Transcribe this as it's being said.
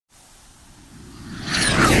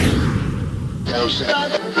Big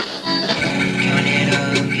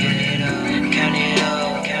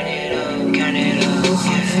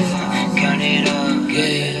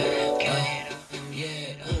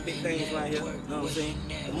things right here, you know what I'm saying?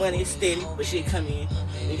 The money is steady, but shit come in.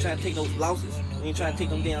 We ain't trying to take those losses. We ain't trying to take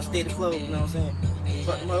them down steady flows, you know what I'm saying?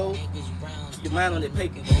 Fuck them hoes. Keep your mind on that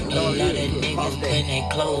paper. Don't let it pause that. When they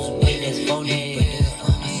close with this phone, I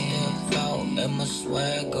step out and my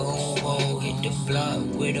swag on whoa. Hit the block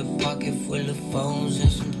with a pocket full of phones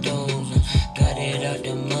and some doughs. Got it out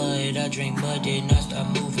the mud, I drink mud and I start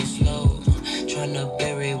moving slow. Tryna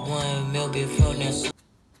bury 1 mil before that.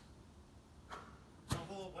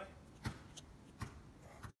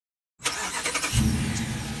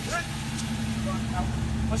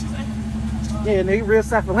 What you say? Yeah, nigga, real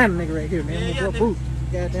South Atlanta nigga right here, man. Yeah, boot.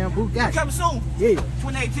 Goddamn boot guy. Coming soon. Yeah.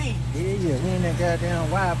 2018. Yeah. We ain't that goddamn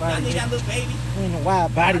wide body. Y'all nigga got a little baby. We ain't a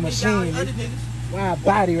wide body machine. Other niggas. Wide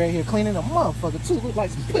body right here, cleaning a motherfucker too. Look like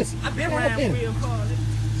some pussy. I been riding real cars.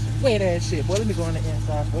 Wet ass shit, boy. Let me go on the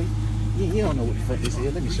inside for you. You don't know what the fuck this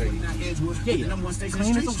is. Let me show you. Yeah.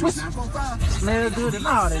 Clean as a pussy. Smell good and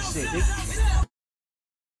all that shit, nigga.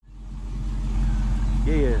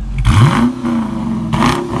 Yeah.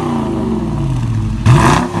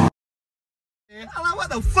 I'm like, what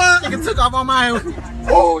the fuck? Nigga took off on my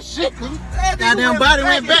oh shit. Goddamn body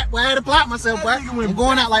went back. Boy, I had to plot myself, boy. Ain't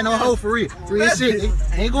going out like no hoe for real. Real shit.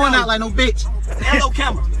 Nigga. Ain't going out like no bitch. Hello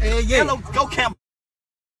camera. Yeah. Hello, go camera.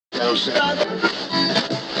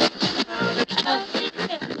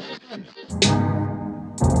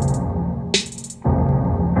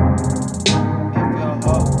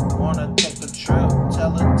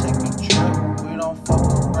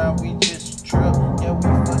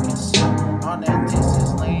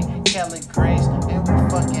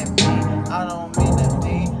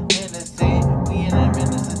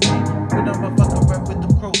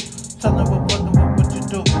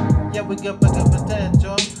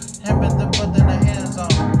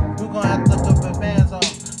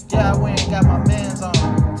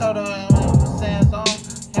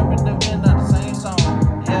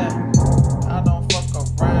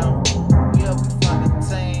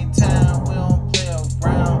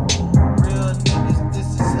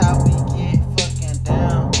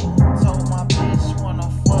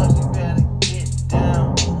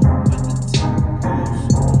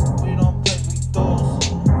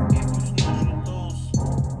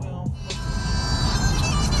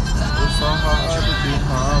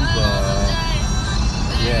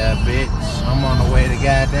 Yeah, bitch. I'm on the way to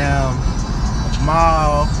goddamn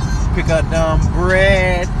mall. Pick up them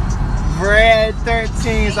Bred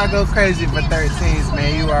 13s. I go crazy for 13s,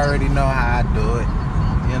 man. You already know how I do it.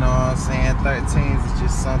 You know what I'm saying? 13s is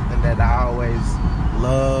just something that I always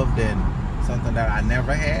loved and something that I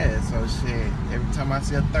never had. So shit, every time I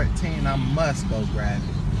see a 13, I must go grab it.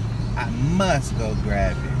 I must go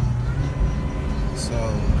grab it. So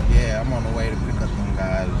yeah, I'm on the way to pick up them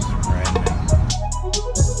guys right now.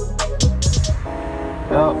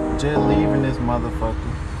 Yup, just leaving this motherfucker.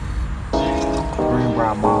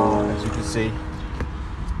 Greenbrier Mall, as you can see.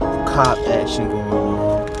 Cop action going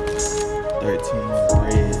on. 13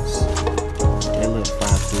 Breds. They look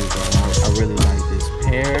fire too, bro. I really like this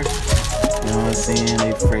pair. You know what I'm saying?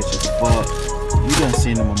 They fresh as fuck. You done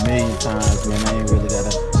seen them a million times, man. I ain't really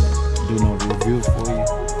gotta do no review for you.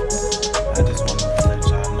 I just wanted to let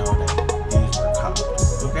y'all know that these were copped.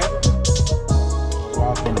 Okay?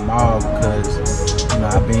 Walk in the mall because, you know,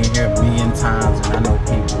 I've been here a million times and I know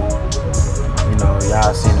people, you know,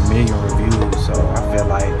 y'all seen a million reviews, so I feel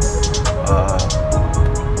like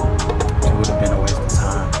it would have been a waste of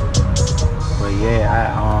time. But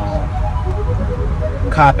yeah,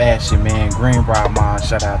 cop action, man. Greenbrier Mall.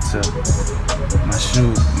 Shout out to my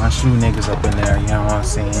shoe niggas up in there. You know what I'm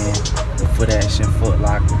saying? Foot Action, Foot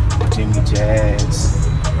Locker, Jimmy Jazz.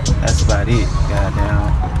 That's about it.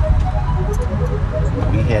 Goddamn.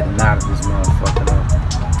 We heading out of this motherfucker though.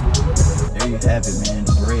 There you have it, man.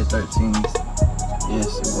 The Bred 13s. Yes,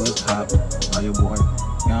 it was copped by your boy,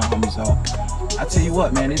 young homie. So I tell you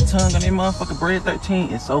what, man, this tongue on this motherfucker Bred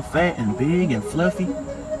 13 is so fat and big and fluffy.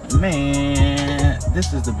 Man,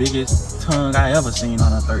 this is the biggest tongue I ever seen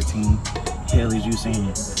on a 13. Hell is you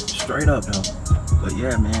seen? Straight up though. But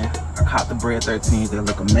yeah, man, I caught the Bred 13s. They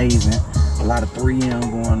look amazing. A lot of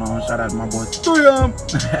 3M going on. Shout out to my boy 3M.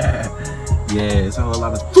 Yeah, it's a whole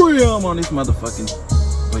lot of 3M on this motherfucking.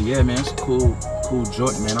 But yeah, man, it's a cool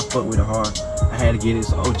joint, man. I fuck with it hard. I had to get it.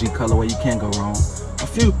 It's an OG colorway. You can't go wrong. A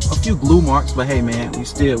few glue marks, but hey, man, we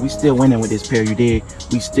still winning with this pair. You dig?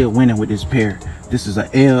 We still winning with this pair. This is a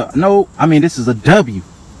L. No, I mean this is a W.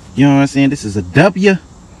 You know what I'm saying? This is a W.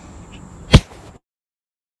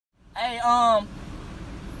 Hey, I'm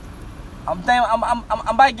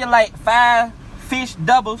about to get like 5 fish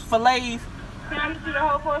doubles fillets. Can I get you the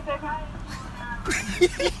whole for a second?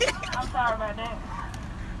 I'm sorry about that.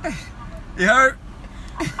 You heard?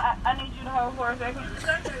 I need you to hold for a second.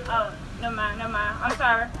 Oh, never mind. I'm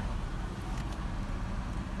sorry.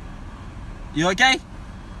 You okay?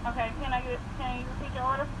 Okay, can you repeat your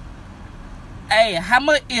order? Hey, how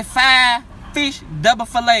much is 5 fish double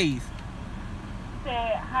fillets?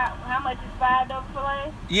 Said how much is 5 double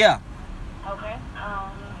fillets? Yeah. Okay.